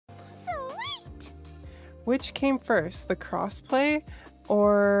Which came first, the crossplay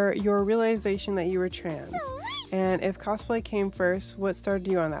or your realization that you were trans? And if cosplay came first, what started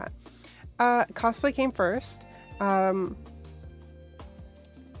you on that? Cosplay came first.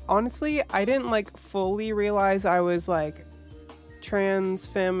 Honestly, I didn't like fully realize I was like trans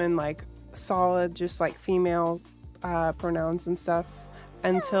femme and like solid just like female pronouns and stuff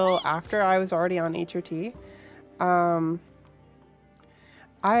until after I was already on HRT.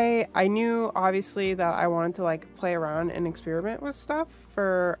 I knew obviously that I wanted to like play around and experiment with stuff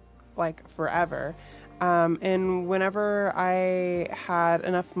for like forever. And whenever I had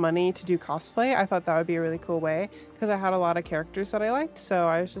enough money to do cosplay, I thought that would be a really cool way because I had a lot of characters that I liked. So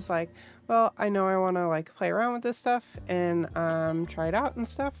I was just like, well, I know I want to like play around with this stuff and try it out and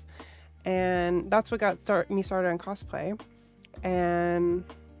stuff. And that's what got me started on cosplay. And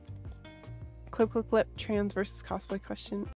clip, trans versus cosplay question.